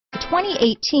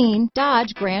2018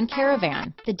 Dodge Grand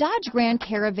Caravan. The Dodge Grand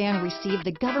Caravan received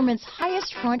the government's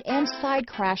highest front and side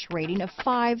crash rating of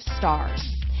 5 stars.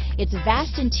 Its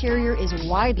vast interior is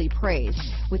widely praised,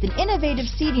 with an innovative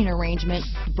seating arrangement,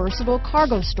 versatile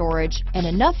cargo storage, and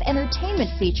enough entertainment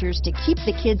features to keep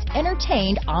the kids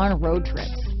entertained on road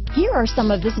trips. Here are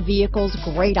some of this vehicle's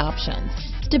great options: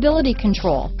 stability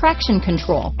control, traction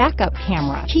control, backup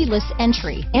camera, keyless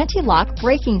entry, anti-lock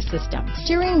braking system,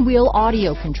 steering wheel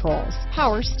audio controls,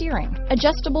 power steering,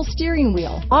 adjustable steering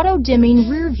wheel, auto-dimming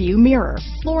rear view mirror,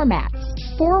 floor mats,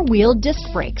 4-wheel disc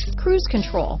brakes, cruise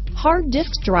control, hard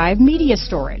disk drive media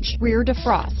storage, rear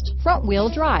defrost, front wheel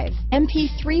drive,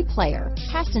 MP3 player,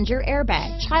 passenger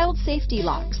airbag, child safety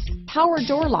locks, power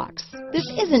door locks. This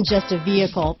isn't just a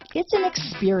vehicle, it's an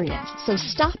experience. So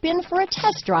stop in for a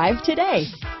test drive today.